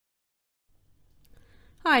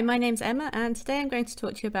Hi, my name's Emma, and today I'm going to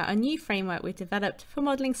talk to you about a new framework we've developed for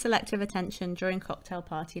modelling selective attention during cocktail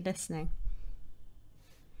party listening.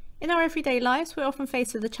 In our everyday lives, we're often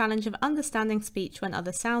faced with the challenge of understanding speech when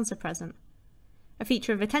other sounds are present. A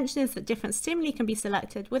feature of attention is that different stimuli can be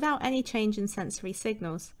selected without any change in sensory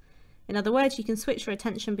signals. In other words, you can switch your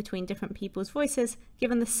attention between different people's voices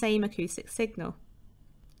given the same acoustic signal.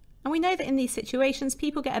 And we know that in these situations,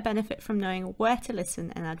 people get a benefit from knowing where to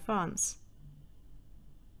listen in advance.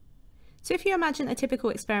 So if you imagine a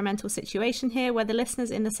typical experimental situation here where the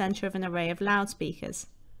listener's in the centre of an array of loudspeakers.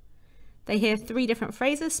 They hear 3 different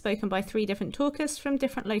phrases spoken by 3 different talkers from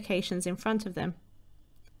different locations in front of them.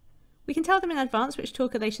 We can tell them in advance which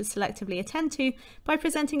talker they should selectively attend to by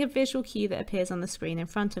presenting a visual cue that appears on the screen in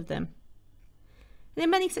front of them. And in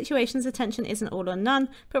many situations, attention isn't all or none,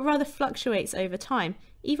 but rather fluctuates over time,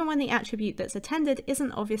 even when the attribute that's attended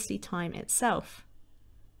isn't obviously time itself.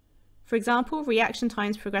 For example, reaction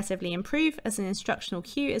times progressively improve as an instructional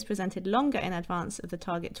cue is presented longer in advance of the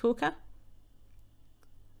target talker.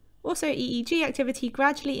 Also, EEG activity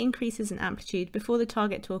gradually increases in amplitude before the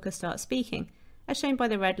target talker starts speaking, as shown by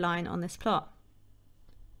the red line on this plot.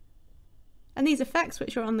 And these effects,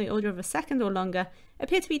 which are on the order of a second or longer,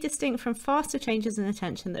 appear to be distinct from faster changes in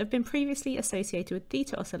attention that have been previously associated with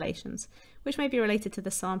theta oscillations, which may be related to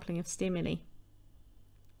the sampling of stimuli.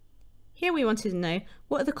 Here we wanted to know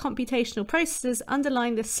what are the computational processes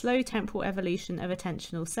underlying this slow temporal evolution of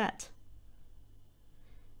attentional set.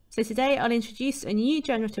 So today I'll introduce a new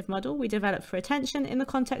generative model we developed for attention in the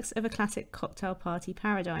context of a classic cocktail party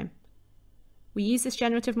paradigm. We use this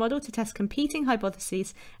generative model to test competing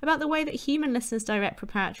hypotheses about the way that human listeners direct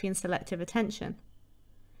preparatory and selective attention.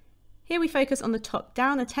 Here we focus on the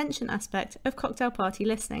top-down attention aspect of cocktail party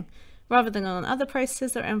listening, rather than on other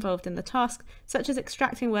processes that are involved in the task, such as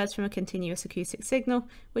extracting words from a continuous acoustic signal,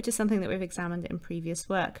 which is something that we've examined in previous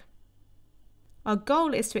work. Our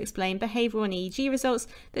goal is to explain behavioural and EEG results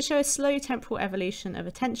that show a slow temporal evolution of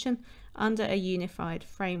attention under a unified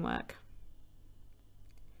framework.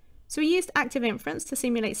 So we used active inference to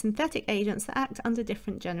simulate synthetic agents that act under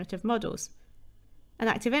different generative models. And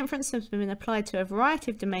active inference has been applied to a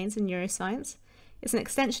variety of domains in neuroscience. It's an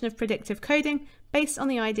extension of predictive coding based on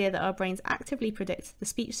the idea that our brains actively predict the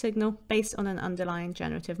speech signal based on an underlying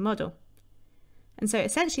generative model. And so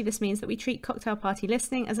essentially this means that we treat cocktail party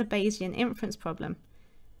listening as a Bayesian inference problem,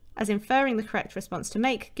 as inferring the correct response to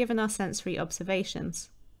make given our sensory observations.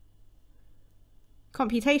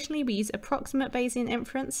 Computationally, we use approximate Bayesian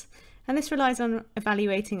inference, and this relies on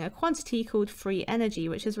evaluating a quantity called free energy,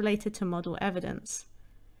 which is related to model evidence.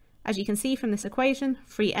 As you can see from this equation,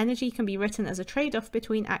 free energy can be written as a trade-off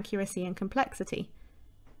between accuracy and complexity.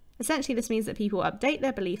 Essentially, this means that people update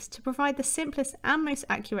their beliefs to provide the simplest and most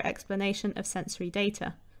accurate explanation of sensory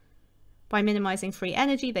data. By minimizing free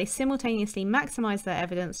energy, they simultaneously maximize their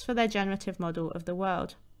evidence for their generative model of the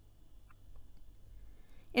world.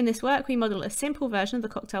 In this work, we model a simple version of the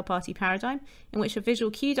cocktail party paradigm in which a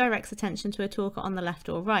visual cue directs attention to a talker on the left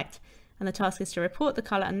or right, and the task is to report the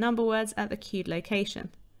colour and number words at the cued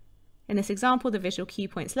location. In this example, the visual cue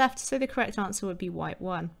points left, so the correct answer would be white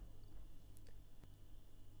 1.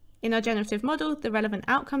 In our generative model, the relevant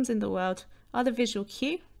outcomes in the world are the visual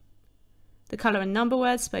cue, the colour and number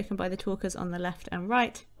words spoken by the talkers on the left and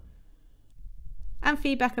right, and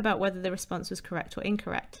feedback about whether the response was correct or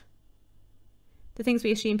incorrect. The things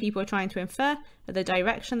we assume people are trying to infer are the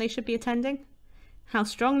direction they should be attending, how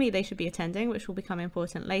strongly they should be attending, which will become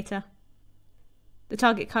important later, the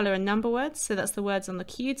target colour and number words, so that's the words on the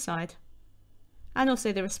cued side, and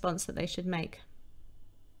also the response that they should make.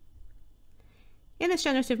 In this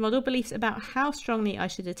generative model, beliefs about how strongly I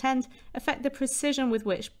should attend affect the precision with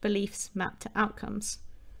which beliefs map to outcomes.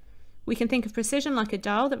 We can think of precision like a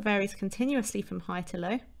dial that varies continuously from high to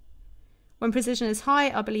low. When precision is high,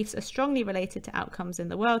 our beliefs are strongly related to outcomes in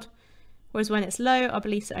the world, whereas when it's low, our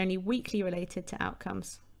beliefs are only weakly related to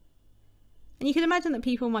outcomes. And you can imagine that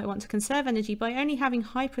people might want to conserve energy by only having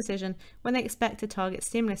high precision when they expect a target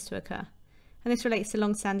stimulus to occur. And this relates to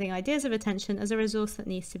long-standing ideas of attention as a resource that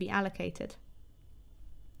needs to be allocated.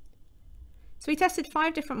 So we tested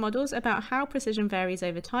 5 different models about how precision varies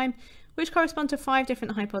over time, which correspond to 5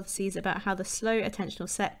 different hypotheses about how the slow attentional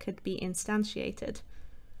set could be instantiated.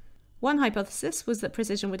 One hypothesis was that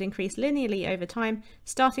precision would increase linearly over time,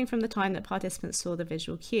 starting from the time that participants saw the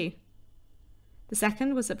visual cue. The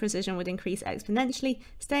second was that precision would increase exponentially,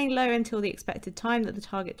 staying low until the expected time that the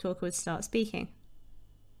target talker would start speaking.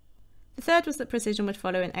 The third was that precision would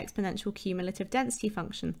follow an exponential cumulative density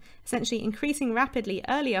function, essentially increasing rapidly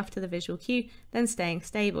early after the visual cue, then staying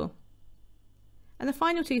stable. and the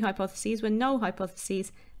final two hypotheses were null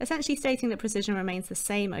hypotheses, essentially stating that precision remains the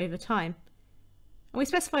same over time. And we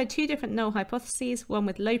specified two different null hypotheses, one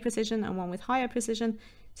with low precision and one with higher precision,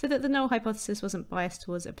 so that the null hypothesis wasn't biased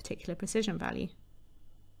towards a particular precision value.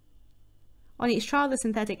 On each trial, the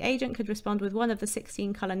synthetic agent could respond with one of the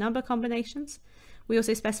 16 colour number combinations. We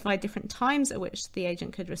also specified different times at which the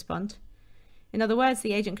agent could respond. In other words,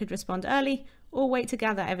 the agent could respond early or wait to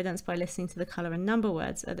gather evidence by listening to the colour and number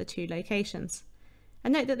words at the two locations.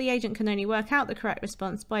 And note that the agent can only work out the correct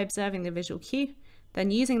response by observing the visual cue, then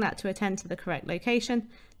using that to attend to the correct location,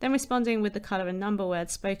 then responding with the colour and number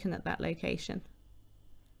words spoken at that location.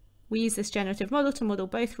 We use this generative model to model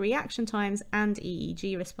both reaction times and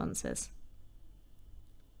EEG responses.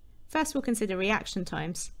 First, we'll consider reaction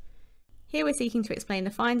times. Here we're seeking to explain the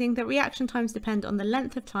finding that reaction times depend on the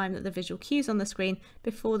length of time that the visual cues on the screen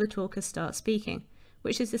before the talkers start speaking,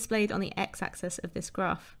 which is displayed on the x-axis of this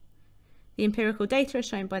graph. The empirical data is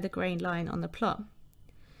shown by the grey line on the plot.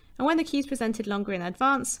 And when the cues presented longer in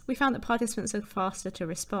advance, we found that participants are faster to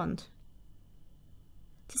respond.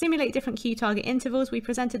 To simulate different cue target intervals, we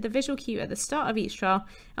presented the visual cue at the start of each trial,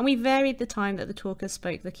 and we varied the time that the talkers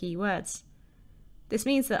spoke the key words. This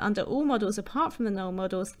means that under all models apart from the null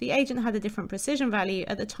models, the agent had a different precision value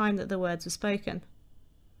at the time that the words were spoken.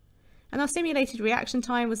 And our simulated reaction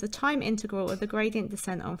time was the time integral of the gradient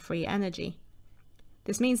descent on free energy.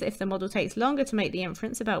 This means that if the model takes longer to make the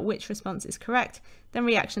inference about which response is correct, then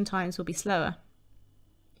reaction times will be slower.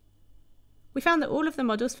 We found that all of the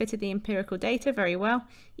models fitted the empirical data very well,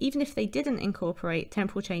 even if they didn't incorporate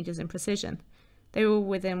temporal changes in precision. They were all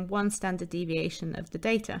within one standard deviation of the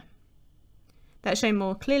data. That's shown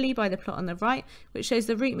more clearly by the plot on the right, which shows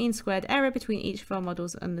the root mean squared error between each of our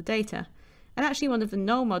models and the data. And actually one of the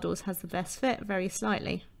null models has the best fit very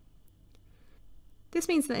slightly. This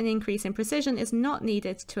means that an increase in precision is not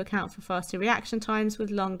needed to account for faster reaction times with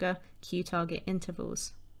longer cue target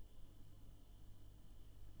intervals.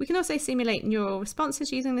 We can also simulate neural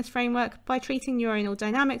responses using this framework by treating neuronal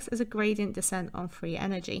dynamics as a gradient descent on free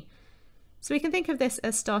energy. So we can think of this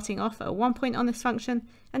as starting off at one point on this function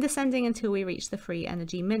and descending until we reach the free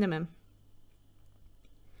energy minimum.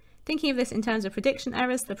 Thinking of this in terms of prediction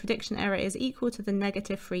errors, the prediction error is equal to the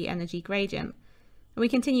negative free energy gradient. And we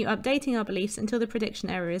continue updating our beliefs until the prediction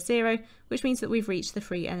error is 0, which means that we've reached the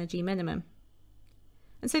free energy minimum.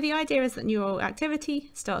 And so the idea is that neural activity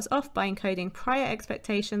starts off by encoding prior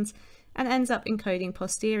expectations and ends up encoding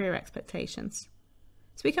posterior expectations.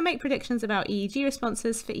 So we can make predictions about EEG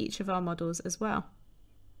responses for each of our models as well.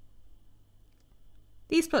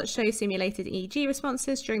 These plots show simulated EEG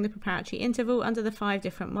responses during the preparatory interval under the 5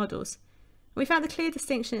 different models. We found a clear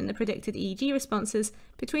distinction in the predicted EEG responses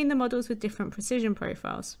between the models with different precision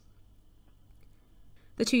profiles.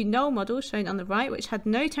 The two null models shown on the right, which had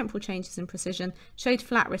no temporal changes in precision, showed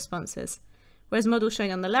flat responses, whereas models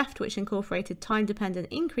shown on the left, which incorporated time-dependent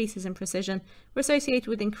increases in precision, were associated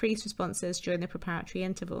with increased responses during the preparatory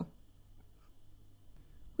interval.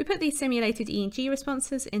 We put these simulated EEG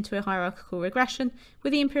responses into a hierarchical regression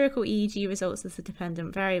with the empirical EEG results as the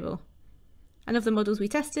dependent variable. And of the models we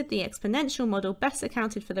tested, the exponential model best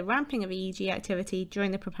accounted for the ramping of EEG activity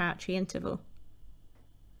during the preparatory interval.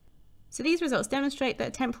 So these results demonstrate that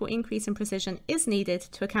a temporal increase in precision is needed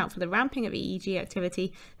to account for the ramping of EEG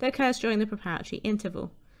activity that occurs during the preparatory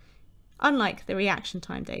interval, unlike the reaction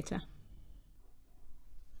time data.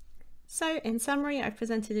 So, in summary, I've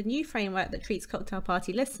presented a new framework that treats cocktail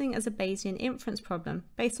party listening as a Bayesian inference problem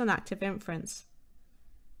based on active inference.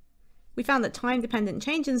 We found that time-dependent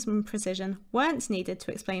changes in precision weren't needed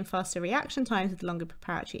to explain faster reaction times with longer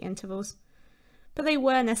preparatory intervals, but they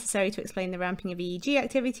were necessary to explain the ramping of EEG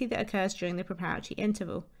activity that occurs during the preparatory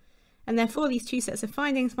interval, and therefore these two sets of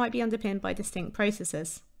findings might be underpinned by distinct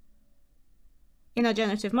processes. In our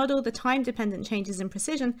generative model, the time-dependent changes in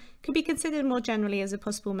precision could be considered more generally as a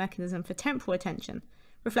possible mechanism for temporal attention,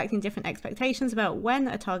 reflecting different expectations about when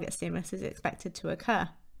a target stimulus is expected to occur.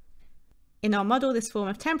 In our model, this form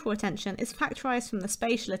of temporal attention is factorized from the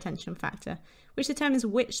spatial attention factor, which determines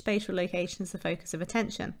which spatial location is the focus of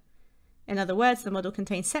attention. In other words, the model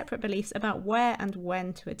contains separate beliefs about where and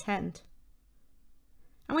when to attend.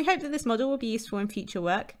 And we hope that this model will be useful in future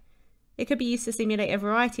work. It could be used to simulate a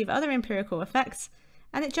variety of other empirical effects,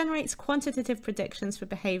 and it generates quantitative predictions for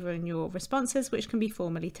behavioural and neural responses which can be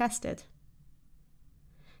formally tested.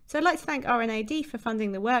 So I'd like to thank RNAD for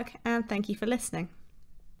funding the work, and thank you for listening.